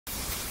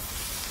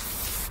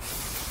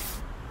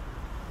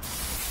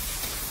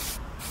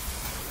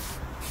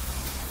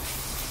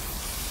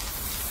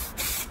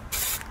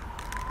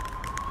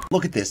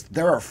Look at this.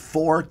 There are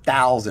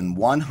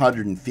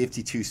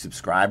 4,152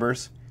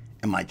 subscribers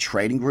in my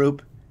trading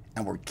group,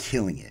 and we're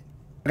killing it.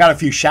 I got a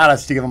few shout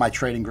outs to give on my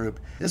trading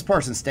group. This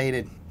person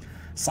stated,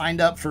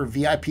 signed up for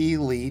VIP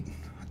Elite,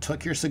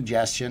 took your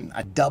suggestion.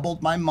 I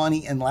doubled my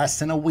money in less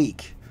than a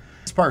week.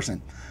 This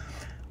person,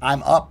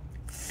 I'm up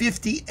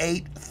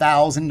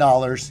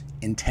 $58,000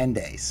 in 10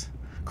 days.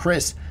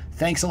 Chris,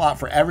 thanks a lot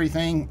for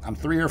everything. I'm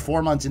 3 or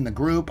 4 months in the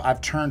group. I've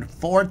turned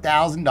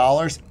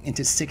 $4,000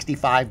 into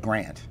 65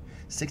 grand.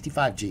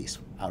 65 G's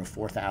out of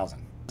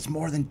 4,000. It's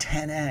more than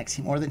 10x.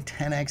 He more than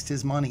 10x'd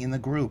his money in the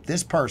group.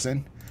 This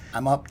person,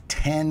 I'm up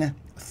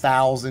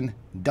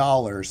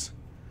 $10,000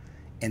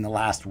 in the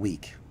last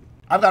week.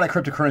 I've got a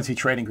cryptocurrency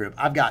trading group.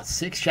 I've got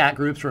 6 chat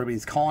groups where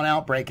everybody's calling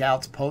out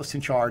breakouts,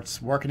 posting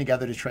charts, working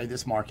together to trade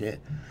this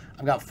market.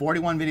 I've got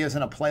 41 videos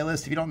in a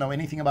playlist. If you don't know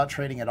anything about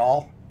trading at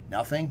all,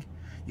 nothing,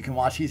 you can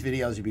watch these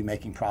videos. You'll be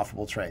making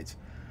profitable trades.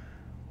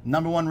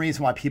 Number one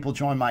reason why people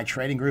join my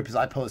trading group is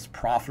I post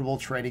profitable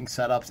trading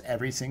setups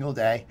every single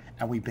day,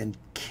 and we've been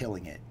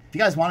killing it. If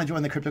you guys want to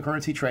join the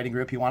cryptocurrency trading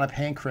group, you want to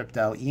pay in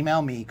crypto,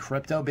 email me,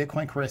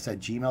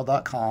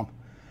 cryptobitcoinchris@gmail.com.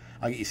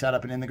 I'll get you set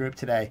up and in the group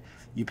today.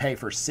 You pay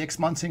for 6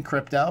 months in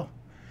crypto,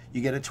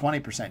 you get a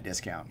 20%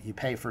 discount. You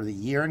pay for the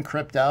year in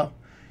crypto,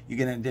 you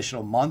get an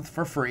additional month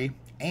for free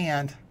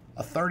and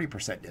a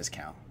 30%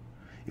 discount.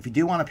 If you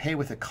do want to pay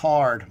with a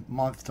card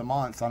month to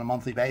month on a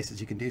monthly basis,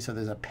 you can do so.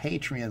 There's a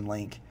Patreon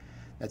link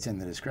that's in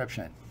the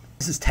description.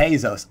 This is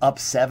Tezos up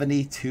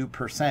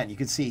 72%. You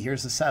can see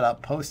here's the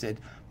setup posted.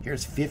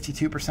 Here's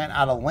 52%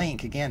 out of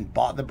link. Again,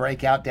 bought the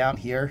breakout down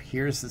here.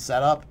 Here's the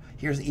setup.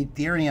 Here's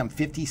Ethereum,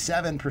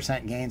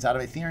 57% gains out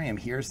of Ethereum.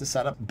 Here's the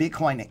setup.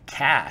 Bitcoin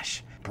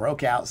Cash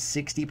broke out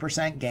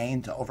 60%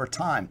 gains over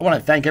time. I want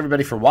to thank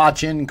everybody for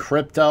watching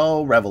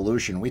Crypto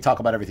Revolution. We talk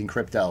about everything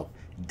crypto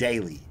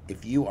daily.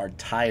 If you are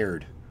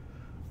tired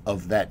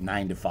of that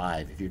 9 to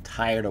 5, if you're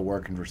tired of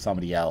working for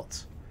somebody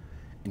else,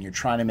 and you're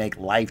trying to make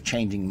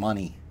life-changing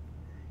money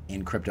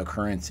in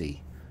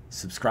cryptocurrency,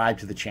 subscribe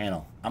to the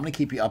channel. I'm going to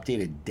keep you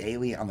updated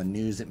daily on the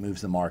news that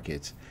moves the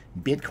markets,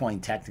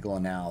 Bitcoin technical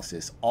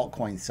analysis,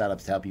 altcoin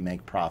setups to help you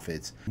make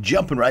profits.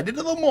 Jumping right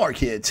into the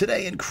market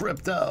today in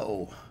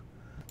crypto.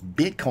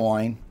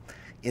 Bitcoin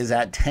is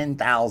at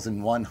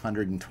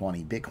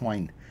 10,120.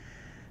 Bitcoin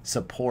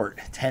support,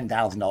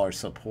 $10,000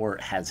 support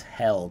has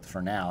held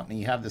for now. And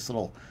you have this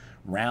little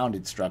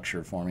rounded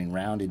structure forming,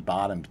 rounded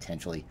bottom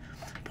potentially.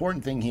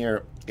 Important thing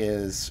here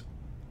is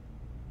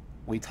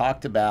we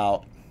talked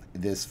about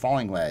this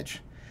falling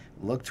wedge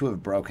looked to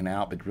have broken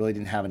out but really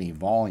didn't have any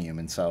volume,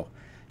 and so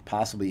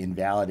possibly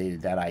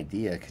invalidated that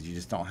idea because you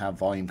just don't have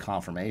volume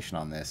confirmation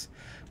on this.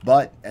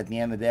 But at the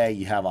end of the day,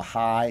 you have a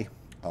high,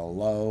 a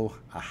low,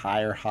 a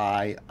higher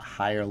high, a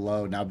higher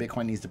low. Now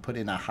Bitcoin needs to put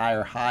in a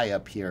higher high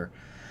up here.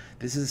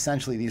 This is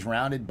essentially these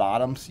rounded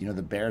bottoms. You know,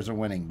 the bears are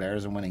winning,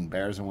 bears are winning,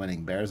 bears are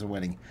winning, bears are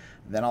winning.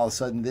 Then all of a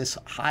sudden this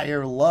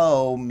higher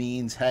low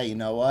means, hey, you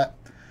know what?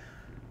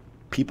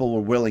 People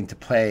were willing to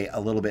pay a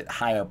little bit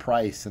higher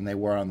price than they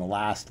were on the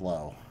last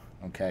low.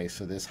 Okay,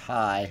 so this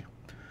high,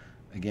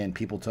 again,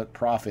 people took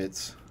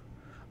profits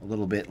a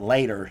little bit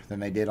later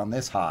than they did on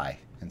this high.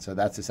 And so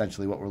that's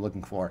essentially what we're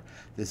looking for.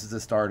 This is the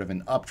start of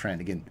an uptrend.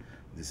 Again,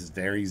 this is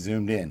very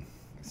zoomed in.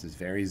 This is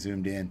very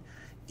zoomed in.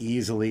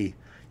 Easily,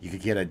 you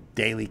could get a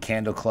daily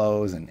candle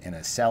close and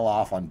a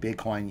sell-off on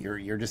Bitcoin.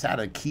 You're just at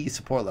a key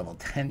support level.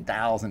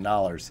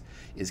 $10,000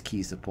 is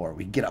key support.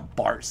 We get a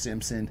Bart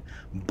Simpson.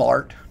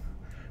 Bart,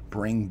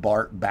 bring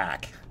Bart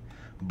back.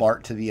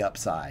 Bart to the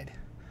upside.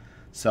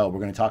 So we're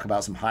going to talk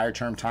about some higher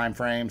term time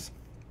frames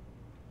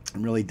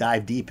and really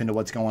dive deep into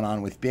what's going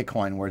on with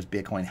Bitcoin. Where's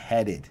Bitcoin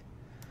headed?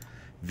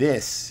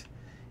 This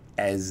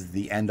as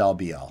the end-all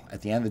be-all.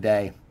 At the end of the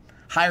day,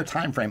 higher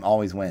time frame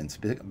always wins.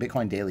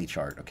 Bitcoin daily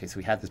chart. Okay, so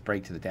we had this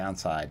break to the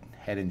downside,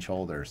 head and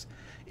shoulders.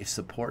 If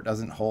support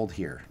doesn't hold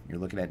here, you're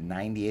looking at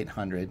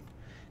 9,800,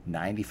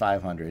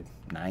 9,500,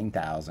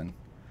 9,000.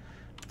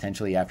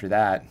 Potentially after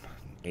that,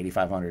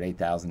 8,500,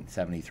 8,000,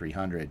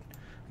 7,300.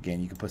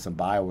 Again, you can put some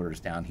buy orders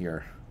down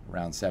here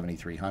around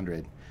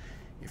 7,300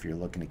 if you're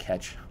looking to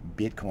catch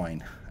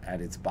Bitcoin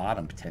at its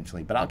bottom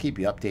potentially. But I'll keep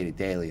you updated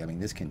daily. I mean,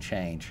 this can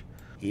change.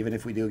 Even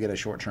if we do get a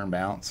short-term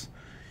bounce,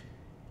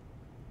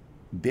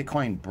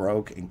 Bitcoin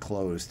broke and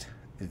closed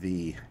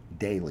the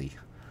daily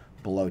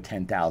below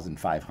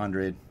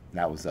 10,500.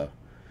 That was a,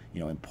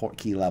 important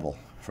key level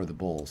for the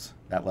bulls.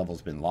 That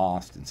level's been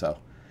lost, and so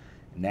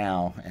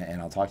now,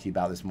 and I'll talk to you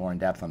about this more in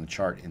depth on the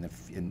chart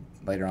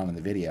later on in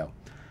the video.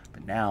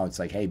 But now it's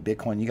like, hey,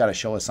 Bitcoin, you got to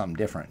show us something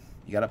different.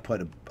 You got to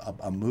put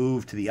a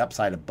move to the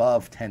upside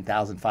above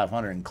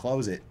 10,500 and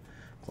close it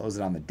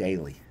on the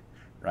daily,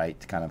 right?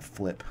 To kind of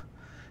flip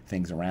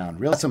things around.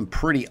 Really, some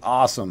pretty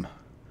awesome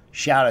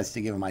shout outs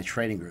to give my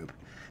trading group.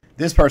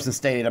 This person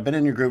stated, I've been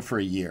in your group for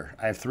a year.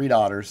 I have 3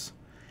 daughters,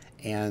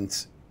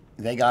 and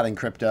they got in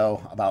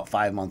crypto about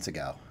 5 months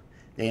ago.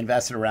 They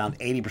invested around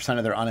 80%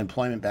 of their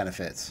unemployment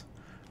benefits,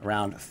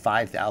 around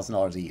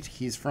 $5,000 each.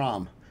 He's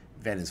from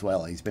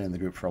Venezuela. He's been in the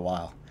group for a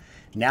while.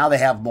 Now they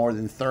have more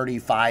than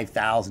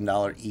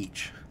 $35,000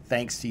 each.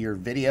 Thanks to your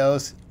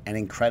videos and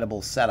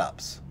incredible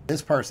setups.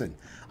 This person,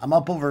 I'm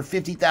up over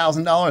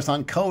 $50,000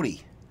 on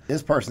Cody.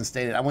 This person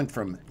stated, I went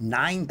from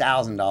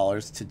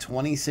 $9,000 to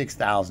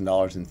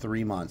 $26,000 in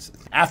 3 months.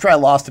 After I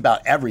lost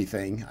about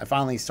everything, I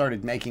finally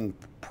started making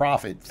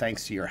profit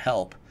thanks to your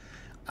help.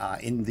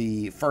 In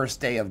the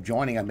first day of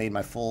joining, I made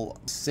my full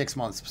 6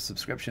 months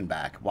subscription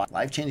back.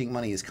 Life-changing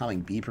money is coming.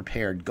 Be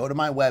prepared. Go to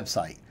my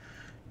website,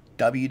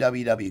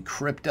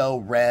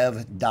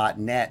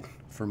 www.cryptorev.net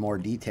for more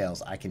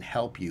details. I can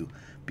help you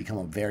become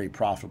a very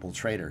profitable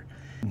trader.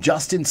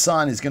 Justin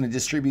Sun is going to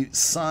distribute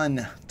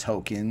Sun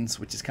tokens,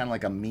 which is kind of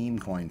like a meme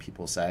coin,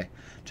 people say,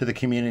 to the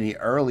community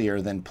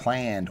earlier than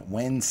planned.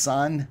 When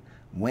Sun,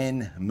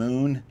 when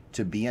Moon,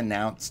 to be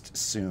announced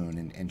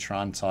soon. And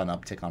Tron saw an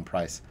uptick on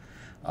price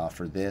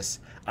for this.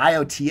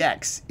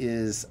 IOTX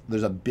is,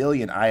 there's 1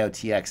 billion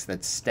IOTX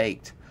that's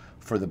staked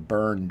for the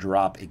burn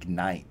drop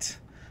ignite.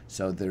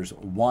 So there's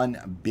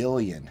 1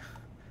 billion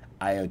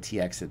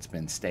IOTX that's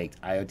been staked.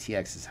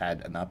 IOTX has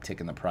had an uptick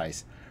in the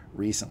price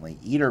recently.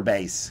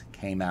 Etherbase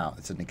came out.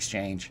 It's an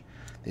exchange.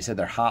 They said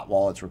their hot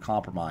wallets were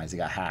compromised. They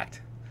got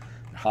hacked.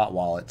 Their hot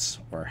wallets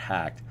were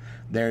hacked.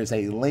 There's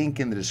a link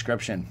in the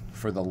description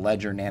for the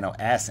Ledger Nano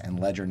S and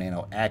Ledger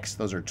Nano X.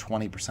 Those are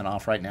 20%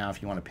 off right now.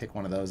 If you want to pick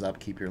one of those up,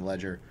 keep your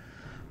Ledger,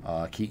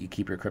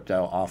 keep your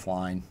crypto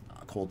offline,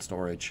 cold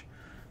storage.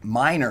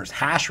 Miners,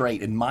 hash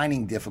rate and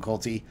mining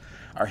difficulty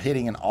are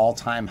hitting an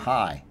all-time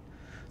high.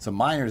 So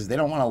miners, they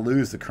don't want to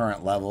lose the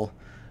current level.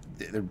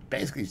 They're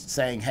basically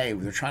saying, hey,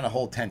 they're trying to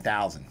hold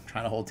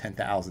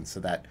 10,000, so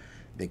that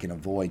they can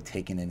avoid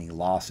taking any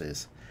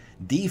losses.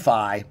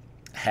 DeFi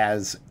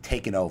has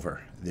taken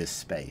over this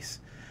space.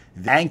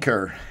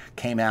 Anchor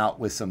came out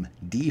with some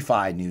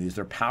DeFi news.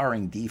 They're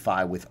powering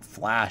DeFi with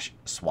Flash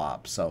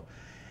Swap. So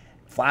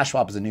Flash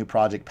Swap is a new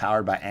project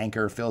powered by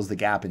Anchor, fills the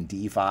gap in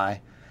DeFi.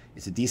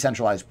 It's a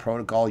decentralized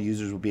protocol.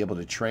 Users will be able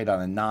to trade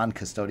on a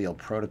non-custodial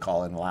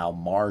protocol and allow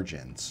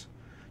margins.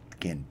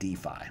 Again,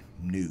 DeFi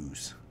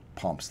news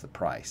pumps the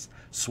price.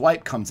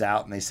 Swipe comes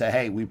out and they say,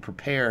 hey, we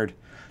prepared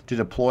to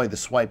deploy the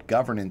Swipe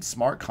governance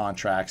smart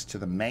contracts to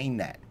the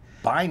mainnet.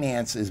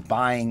 Binance is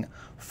buying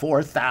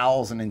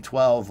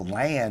 4,012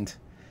 land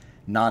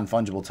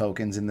non-fungible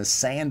tokens in the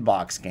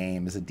Sandbox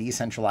game as a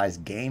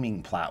decentralized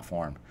gaming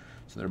platform.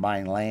 So they're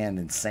buying land,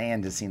 and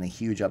Sand has seen a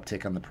huge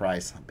uptick on the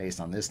price based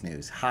on this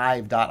news.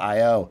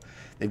 Hive.io,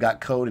 they've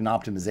got code and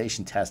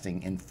optimization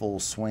testing in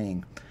full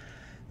swing.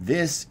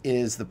 This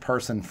is the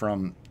person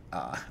from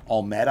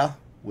Alameda,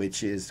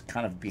 which is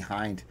kind of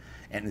behind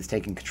and is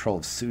taking control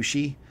of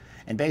Sushi,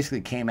 and basically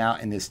came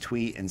out in this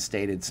tweet and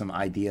stated some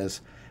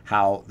ideas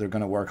how they're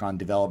going to work on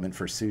development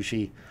for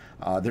Sushi.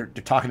 They're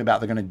talking about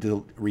they're going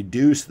to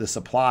reduce the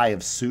supply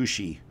of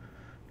Sushi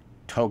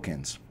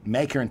tokens.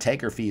 Maker and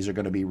taker fees are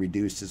going to be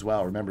reduced as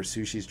well. Remember,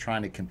 Sushi is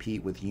trying to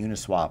compete with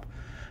Uniswap.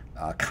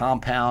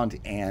 Compound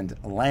and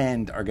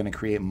Lend are going to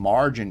create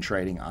margin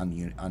trading on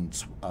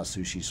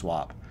Sushi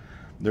Swap.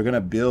 They're going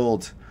to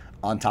build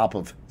on top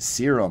of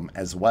Serum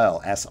as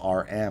well,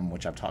 SRM,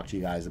 which I've talked to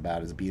you guys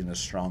about as being a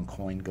strong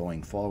coin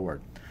going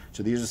forward.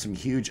 So these are some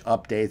huge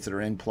updates that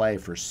are in play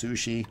for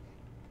Sushi.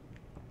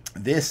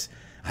 This,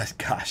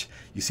 gosh,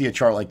 you see a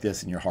chart like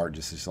this and your heart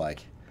just is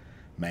like,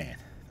 man,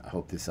 I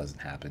hope this doesn't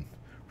happen,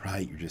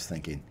 right? You're just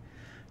thinking,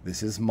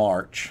 this is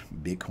March,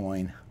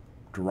 Bitcoin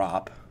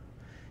drop.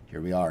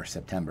 Here we are,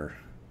 September.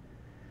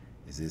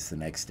 Is this the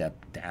next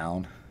step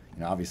down? You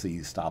know, obviously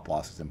you stop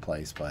losses in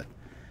place, but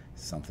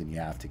it's something you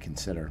have to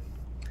consider.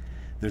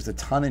 There's a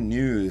ton of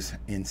news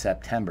in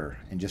September,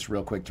 and just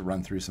real quick to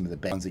run through some of the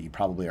big ones that you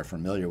probably are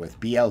familiar with.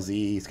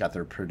 BLZ's got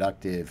their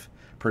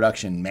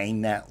production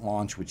mainnet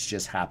launch, which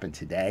just happened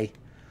today.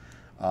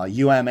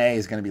 UMA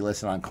is going to be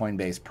listed on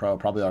Coinbase Pro,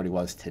 probably already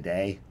was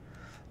today.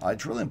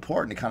 It's really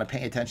important to kind of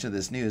pay attention to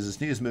this news. This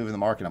news is moving the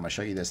market. I'm going to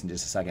show you this in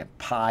just a second.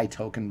 Pi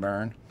token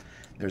burn.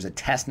 There's a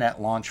testnet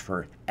launch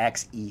for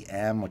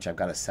XEM, which I've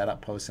got a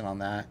setup posted on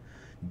that.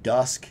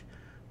 Dusk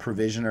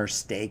provisioner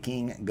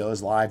staking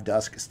goes live.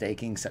 Dusk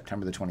staking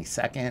September the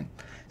 22nd.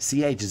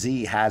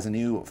 CHZ has a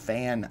new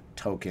fan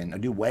token, a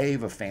new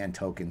wave of fan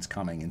tokens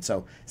coming, and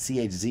so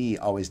CHZ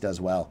always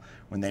does well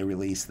when they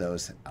release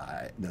those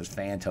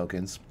fan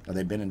tokens.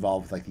 They've been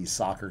involved with like these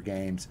soccer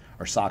games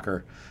or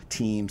soccer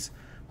teams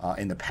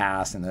in the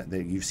past, and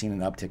you've seen an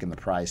uptick in the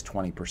price,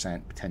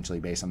 20% potentially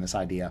based on this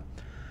idea.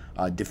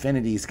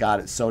 Definity's got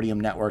its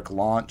Sodium Network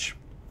launch.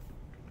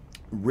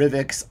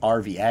 Rivix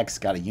RVX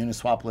got a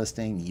Uniswap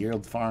listing,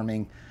 yield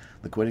farming,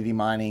 liquidity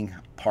mining,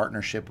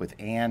 partnership with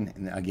Ann.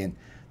 And again,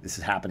 this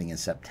is happening in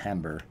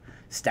September.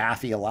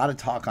 Staffy, a lot of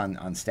talk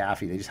on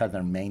Staffy. They just had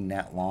their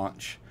mainnet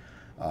launch.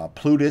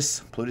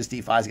 Plutus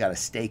DeFi's got a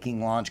staking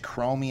launch.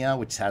 Chromia,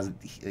 which has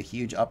a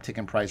huge uptick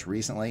in price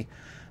recently.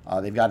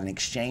 They've got an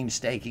exchange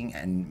staking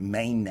and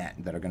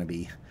mainnet that are going to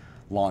be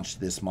launched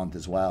this month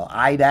as well.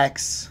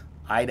 IDEX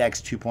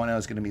 2.0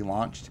 is going to be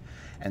launched.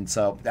 And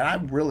so then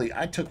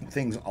I took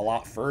things a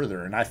lot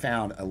further, and I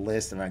found a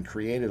list, and I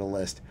created a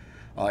list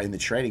in the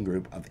trading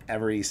group of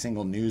every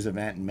single news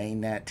event,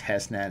 mainnet,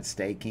 testnet,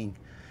 staking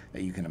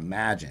that you can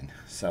imagine.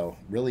 So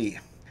really,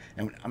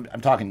 And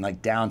I'm talking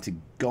like down to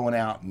going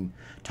out and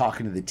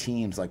talking to the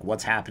teams, like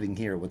what's happening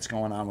here, what's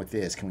going on with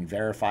this, can we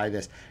verify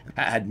this?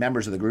 I had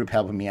members of the group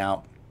helping me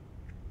out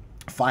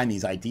find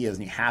these ideas,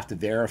 and you have to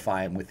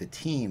verify them with the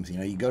teams. You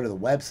know, you go to the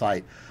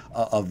website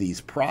of these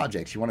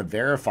projects, you want to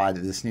verify that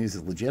this news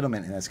is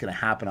legitimate and it's going to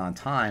happen on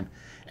time,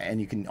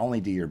 and you can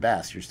only do your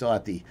best. You're still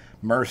at the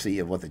mercy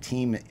of what the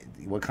team,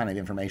 what kind of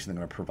information they're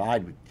going to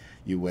provide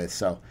you with.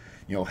 So,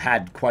 you know,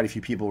 had quite a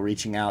few people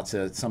reaching out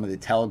to some of the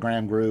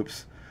Telegram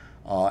groups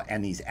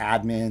and these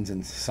admins,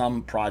 and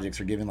some projects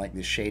are giving like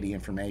this shady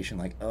information,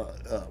 like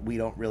we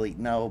don't really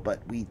know,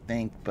 but we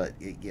think, but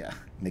yeah,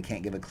 and they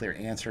can't give a clear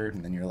answer,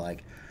 and then you're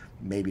like,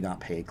 maybe not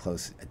pay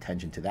close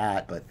attention to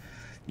that. But,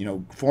 you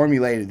know,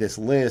 formulated this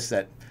list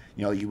that,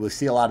 you know, you will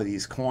see a lot of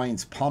these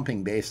coins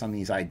pumping based on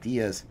these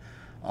ideas,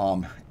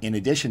 in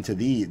addition to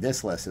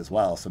this list as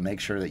well. So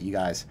make sure that you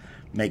guys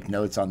make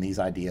notes on these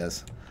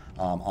ideas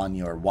on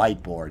your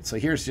whiteboard. So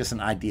here's just an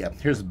idea.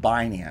 Here's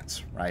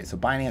Binance, right? So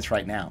Binance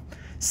right now,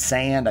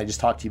 Sand, I just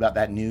talked to you about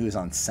that news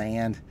on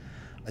Sand.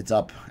 It's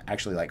up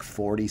actually like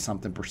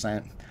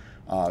 40-something%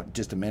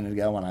 just a minute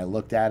ago when I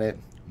looked at it.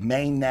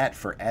 Mainnet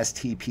for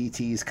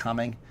STPT is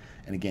coming,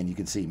 and again, you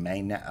can see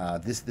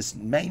mainnet. This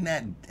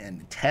mainnet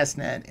and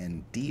testnet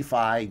and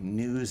DeFi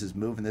news is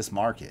moving this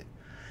market.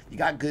 You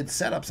got good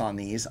setups on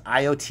these.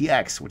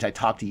 IOTX, which I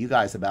talked to you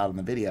guys about in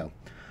the video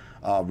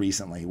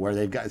recently, where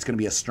it's going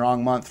to be a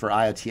strong month for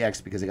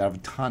IOTX because they got a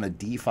ton of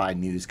DeFi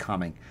news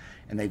coming,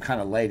 and they've kind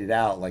of laid it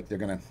out like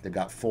they've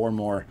got 4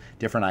 more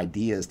different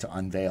ideas to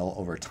unveil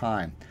over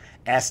time.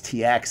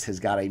 STX has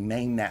got a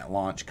mainnet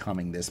launch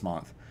coming this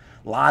month.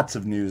 Lots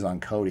of news on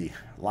Cody.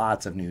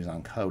 Lots of news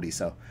on Cody.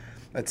 So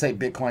let's say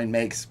Bitcoin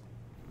makes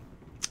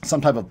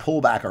some type of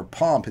pullback or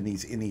pump, and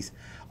these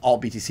all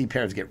BTC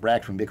pairs get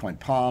wrecked when Bitcoin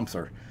pumps,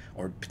 or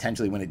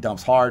potentially when it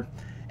dumps hard.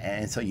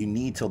 And so you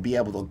need to be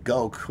able to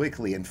go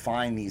quickly and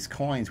find these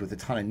coins with a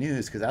ton of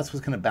news, because that's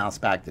what's going to bounce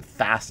back the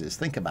fastest.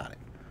 Think about it.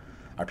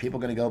 Are people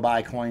going to go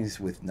buy coins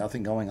with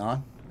nothing going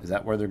on? Is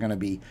that where they're going to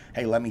be,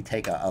 hey, let me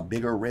take a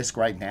bigger risk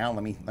right now.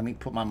 Let me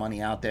put my money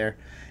out there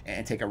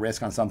and take a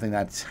risk on something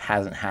that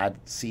hasn't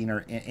seen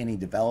any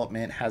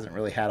development, hasn't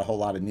really had a whole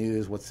lot of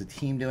news. What's the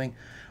team doing?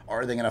 Or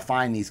are they going to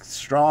find these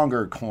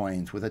stronger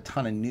coins with a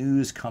ton of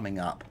news coming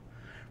up,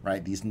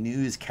 right? These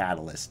news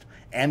catalysts.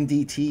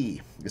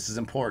 MDT, this is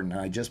important.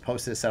 I just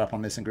posted a setup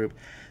on this in group.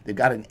 They've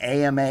got an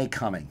AMA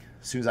coming.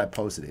 As soon as I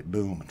posted it,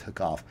 boom, it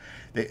took off.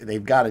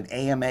 They've got an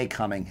AMA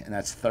coming, and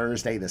that's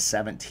Thursday the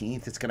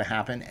 17th. It's going to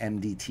happen.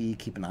 MDT,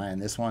 keep an eye on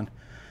this one.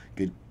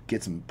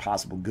 Get some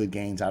possible good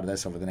gains out of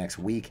this over the next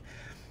week.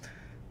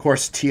 Of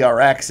course,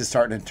 TRX is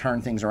starting to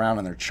turn things around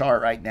on their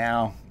chart right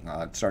now.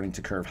 It's starting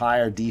to curve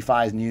higher.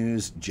 DeFi's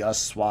news,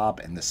 Just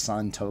Swap, and the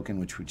Sun token,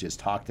 which we just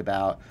talked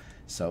about.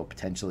 So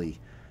potentially,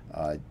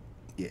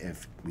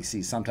 if we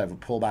see some type of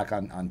pullback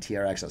on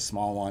TRX, a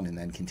small one, and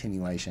then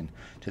continuation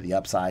to the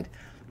upside.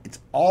 It's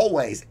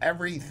always,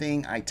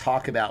 everything I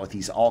talk about with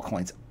these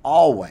altcoins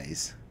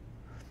always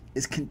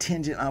is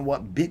contingent on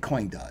what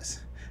Bitcoin does.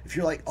 If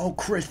you're like, oh,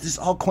 Chris, this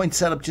altcoin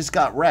setup just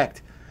got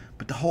wrecked,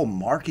 but the whole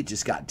market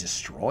just got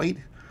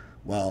destroyed.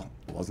 Well,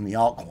 it wasn't the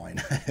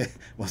altcoin. It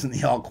wasn't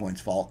the altcoin's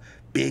fault.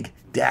 Big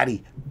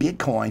Daddy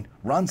Bitcoin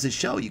runs the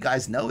show. You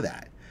guys know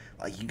that.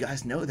 Like, you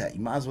guys know that. You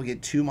might as well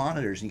get 2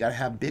 monitors, and you got to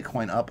have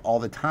Bitcoin up all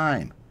the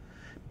time.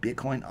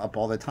 Bitcoin up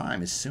all the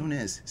time. As soon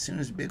as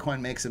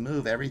Bitcoin makes a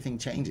move, everything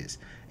changes,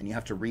 and you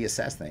have to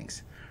reassess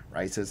things,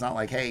 right? So it's not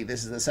like, hey,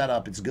 this is the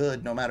setup, it's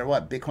good no matter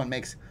what. Bitcoin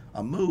makes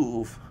a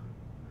move,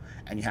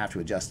 and you have to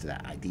adjust to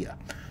that idea.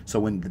 So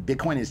when the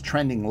Bitcoin is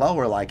trending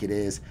lower like it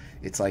is,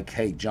 it's like,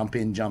 hey, jump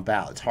in, jump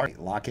out. It's hard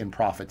to lock in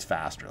profits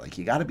faster. Like,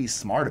 you got to be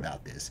smart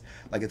about this.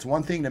 Like, it's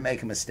one thing to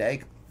make a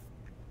mistake.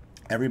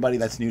 Everybody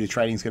that's new to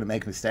trading is going to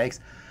make mistakes,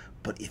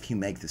 but if you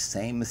make the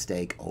same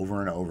mistake over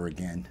and over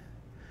again,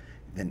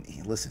 then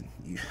listen,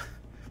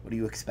 what do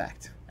you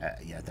expect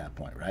at that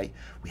point, right?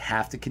 We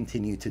have to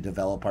continue to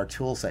develop our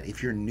tool set.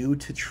 If you're new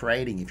to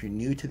trading, if you're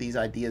new to these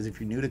ideas, if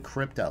you're new to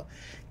crypto,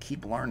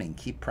 keep learning,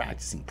 keep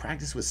practicing.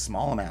 Practice with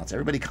small amounts.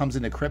 Everybody comes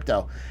into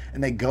crypto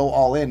and they go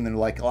all in and they're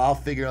like, oh, I'll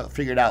figure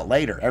it out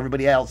later.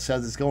 Everybody else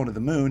says it's going to the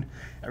moon.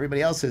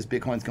 Everybody else says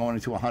Bitcoin's going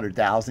into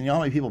 100,000. You know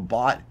how many people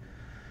bought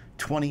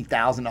 $20,000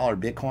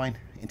 Bitcoin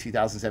in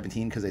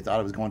 2017 because they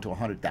thought it was going to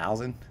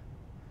 100,000?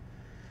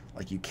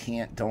 Like,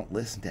 don't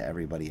listen to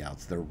everybody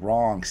else. They're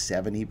wrong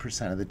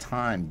 70% of the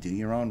time. Do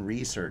your own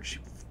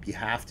research. You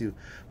have to.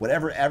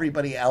 Whatever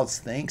everybody else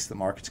thinks, the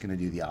market's going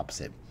to do the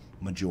opposite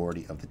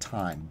majority of the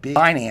time.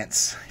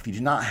 Binance. If you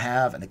do not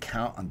have an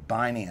account on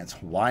Binance,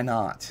 why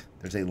not?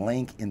 There's a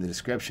link in the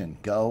description.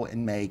 Go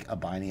and make a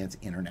Binance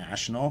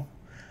International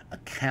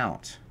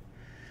account.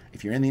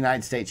 If you're in the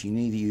United States, you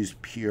need to use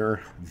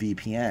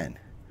PureVPN.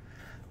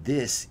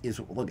 This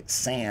is, look at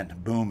Sand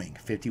booming,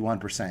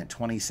 51%,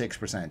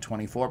 26%,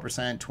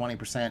 24%,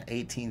 20%,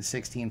 18,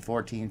 16,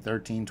 14,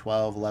 13,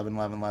 12, 11,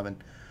 11,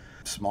 11.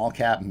 Small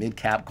cap, mid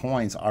cap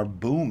coins are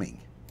booming.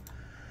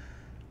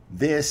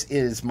 This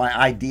is my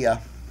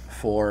idea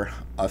for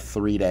a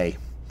 3-day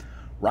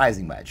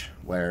rising wedge,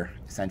 where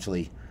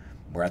essentially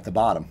we're at the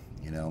bottom.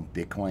 You know,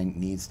 Bitcoin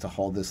needs to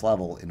hold this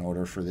level in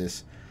order for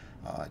this.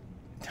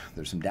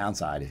 There's some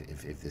downside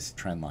if this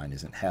trend line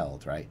isn't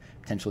held, right?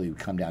 Potentially we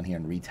come down here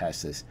and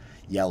retest this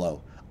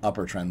yellow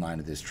upper trend line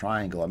of this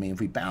triangle. I mean, if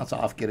we bounce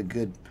off, get a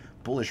good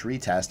bullish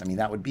retest, I mean,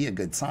 that would be a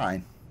good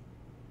sign.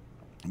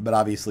 But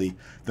obviously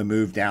the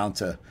move down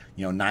to,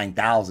 you know,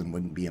 9,000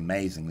 wouldn't be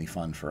amazingly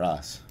fun for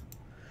us.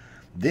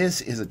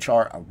 This is a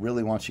chart I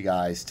really want you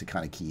guys to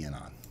kind of key in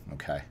on,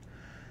 okay?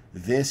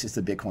 This is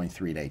the Bitcoin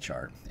 3-day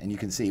chart. And you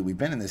can see we've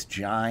been in this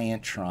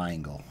giant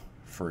triangle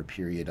for a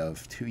period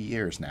of 2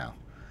 years now.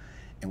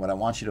 And what I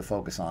want you to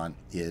focus on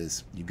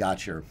is you've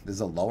got your, this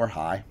is a lower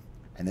high,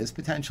 and this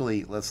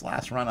potentially, this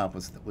last run up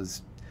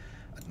was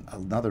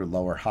another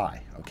lower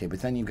high, okay?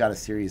 But then you've got a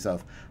series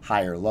of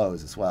higher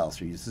lows as well.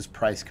 So you use this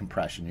price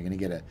compression, you're gonna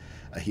get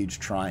a huge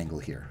triangle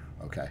here,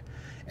 okay?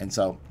 And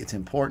so it's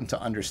important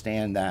to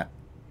understand that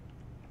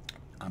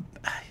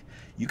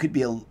you could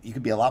be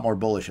a lot more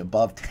bullish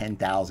above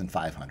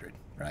 10,500,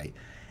 right?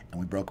 And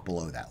we broke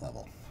below that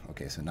level,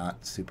 okay? So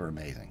not super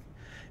amazing.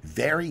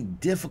 Very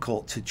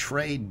difficult to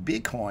trade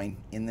Bitcoin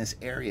in this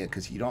area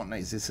because you don't know,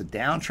 is this a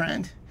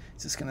downtrend?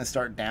 Is this going to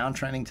start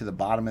downtrending to the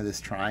bottom of this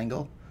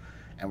triangle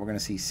and we're going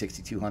to see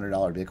 $6,200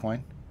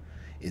 Bitcoin?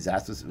 Is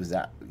that, was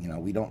that, you know,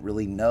 we don't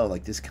really know.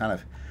 Like this kind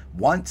of,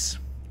 once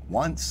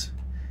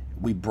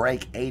we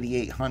break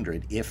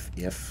 8,800, if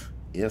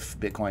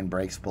Bitcoin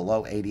breaks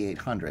below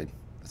 8,800,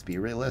 let's be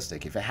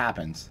realistic, if it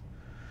happens,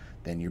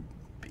 then you're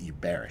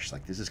bearish.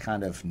 Like this is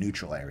kind of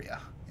neutral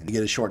area. And you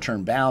get a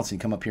short-term bounce and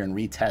you come up here and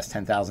retest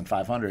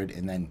 10,500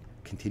 and then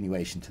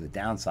continuation to the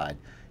downside.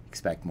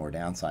 Expect more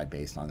downside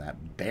based on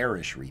that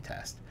bearish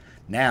retest.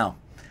 Now,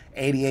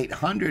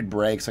 8,800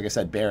 breaks, like I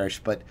said, bearish,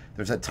 but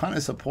there's a ton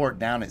of support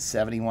down at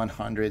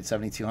 7,100,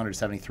 7,200,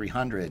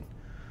 7,300.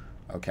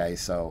 Okay,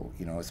 so,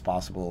 you know, it's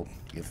possible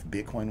if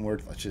Bitcoin were,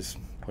 let's just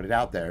put it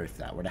out there, if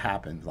that were to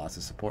happen, lots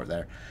of support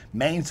there.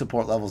 Main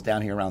support levels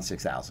down here around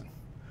 6,000.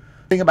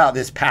 The thing about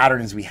this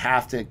pattern is we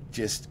have to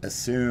just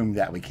assume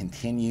that we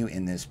continue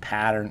in this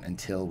pattern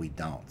until we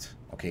don't.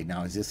 Okay,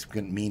 now is this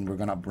going to mean we're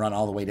going to run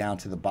all the way down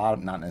to the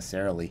bottom? Not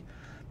necessarily,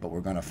 but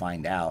we're going to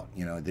find out.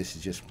 You know, this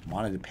is just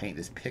wanted to paint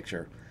this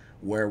picture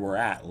where we're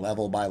at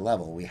level by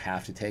level. We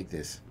have to take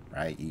this,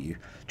 right?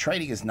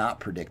 Trading is not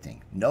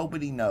predicting.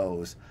 Nobody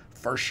knows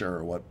for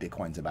sure what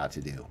Bitcoin's about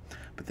to do.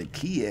 But the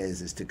key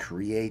is to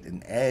create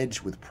an edge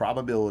with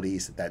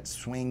probabilities that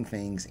swing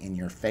things in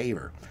your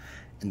favor.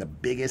 And the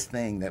biggest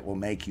thing that will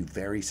make you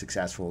very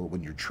successful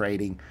when you're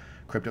trading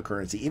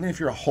cryptocurrency, even if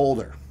you're a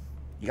holder,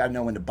 you got to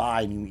know when to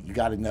buy and you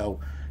got to know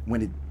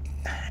when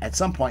to, at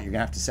some point you're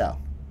going to have to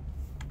sell.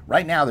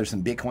 Right now there's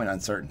some Bitcoin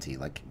uncertainty.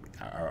 Like,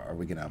 are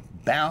we going to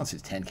bounce?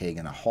 Is 10K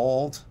going to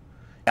hold?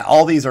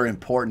 All these are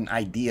important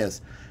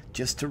ideas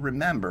just to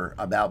remember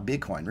about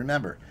Bitcoin.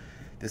 Remember,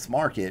 this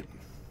market,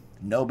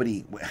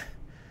 nobody,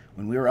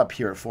 when we were up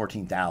here at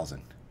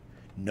 14,000,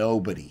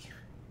 nobody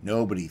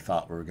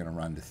thought we were going to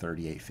run to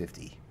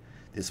 3850.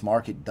 This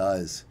market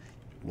does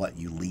what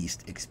you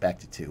least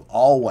expect it to.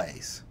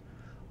 Always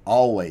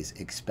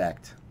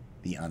expect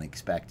the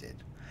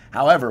unexpected.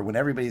 However, when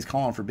everybody's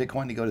calling for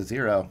Bitcoin to go to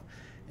zero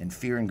and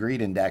fear and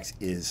greed index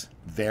is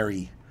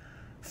very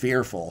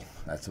fearful,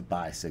 that's a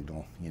buy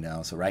signal, you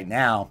know. So right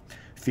now,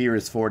 fear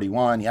is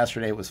 41.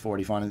 Yesterday it was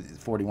 41.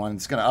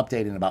 It's going to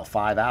update in about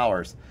 5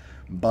 hours.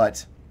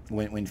 But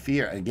when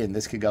fear, again,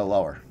 this could go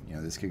lower. You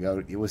know, this could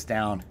go, it was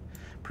down.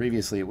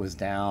 Previously, it was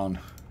down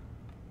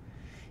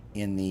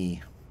in the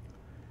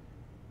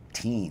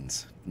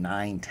teens,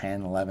 9,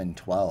 10, 11,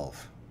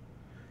 12.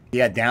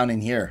 Yeah, down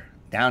in here,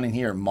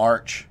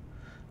 March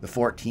the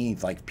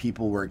 14th, like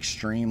people were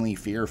extremely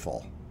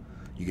fearful.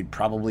 You could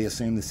probably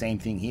assume the same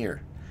thing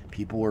here.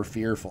 People were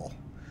fearful.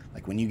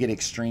 Like when you get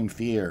extreme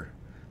fear,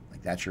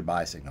 like that's your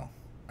buy signal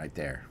right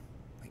there.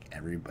 Like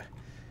everybody,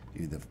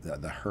 dude,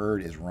 the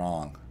herd is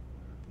wrong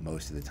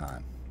most of the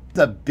time.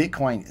 The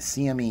Bitcoin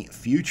CME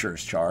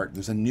futures chart,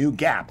 there's a new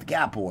gap. The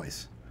gap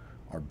boys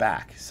are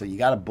back. So you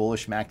got a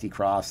bullish MACD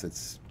cross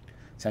that's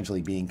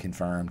essentially being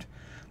confirmed.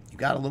 You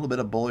got a little bit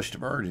of bullish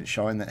divergence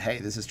showing that, hey,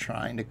 this is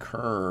trying to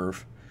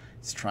curve.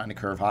 It's trying to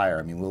curve higher.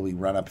 I mean, will we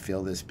run up,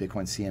 fill this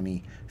Bitcoin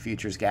CME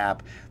futures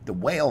gap? The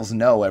whales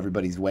know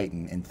everybody's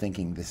waiting and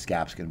thinking this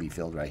gap's going to be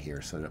filled right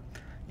here. So,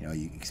 you know,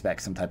 you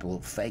expect some type of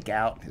little fake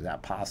out. Is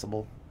that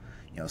possible?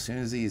 You know, as soon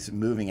as these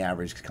moving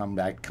averages come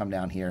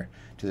down here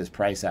to this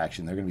price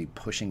action, they're going to be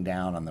pushing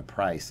down on the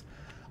price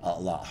a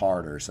lot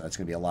harder. So that's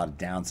going to be a lot of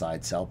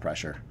downside sell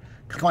pressure.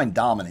 Bitcoin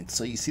dominance.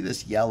 So you see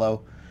this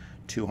yellow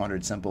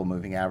 200 simple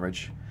moving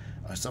average.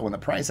 So when the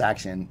price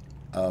action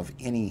of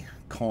any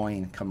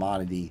coin,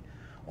 commodity,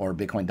 or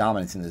Bitcoin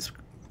dominance in this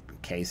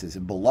case is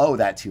below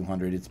that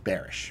 200, it's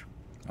bearish.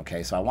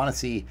 Okay, so I want to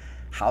see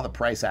how the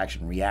price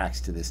action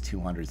reacts to this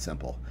 200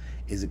 simple.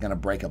 Is it going to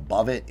break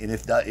above it? And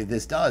if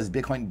this does,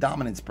 Bitcoin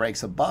dominance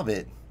breaks above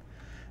it,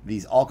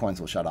 these altcoins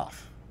will shut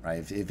off, right?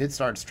 If it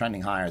starts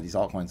trending higher, these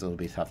altcoins will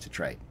be tough to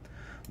trade.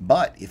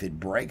 But if it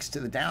breaks to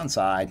the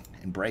downside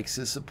and breaks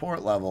this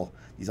support level,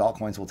 these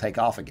altcoins will take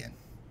off again.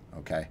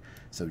 okay?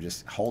 So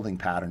just holding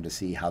pattern to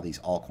see how these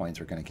altcoins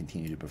are going to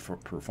continue to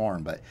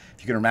perform. But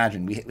if you can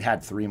imagine, we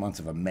had 3 months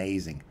of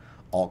amazing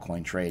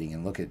altcoin trading,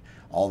 and look at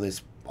all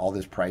this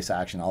price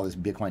action, all this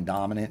Bitcoin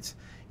dominance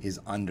is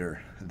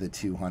under the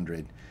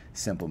 200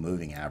 simple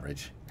moving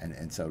average.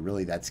 And so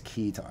really that's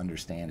key to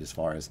understand as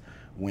far as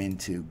when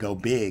to go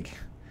big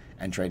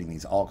and trading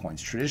these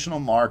altcoins. Traditional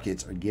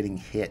markets are getting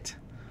hit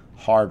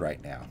hard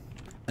right now.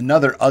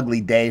 Another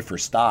ugly day for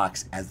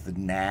stocks as the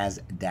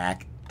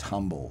NASDAQ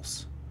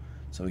tumbles.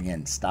 So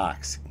again,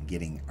 stocks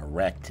getting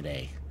wrecked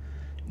today.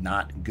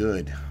 Not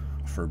good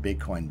for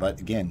Bitcoin, but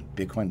again,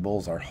 Bitcoin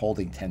bulls are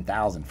holding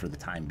 10,000 for the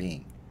time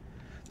being.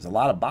 There's a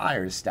lot of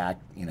buyers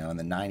stacked, you know, in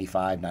the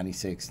 $95,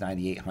 $96,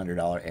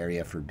 $9,800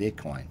 area for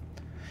Bitcoin.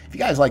 If you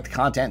guys like the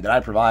content that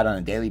I provide on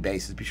a daily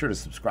basis, be sure to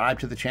subscribe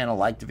to the channel,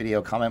 like the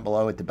video, comment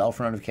below, hit the bell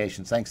for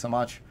notifications. Thanks so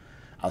much.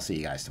 I'll see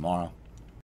you guys tomorrow.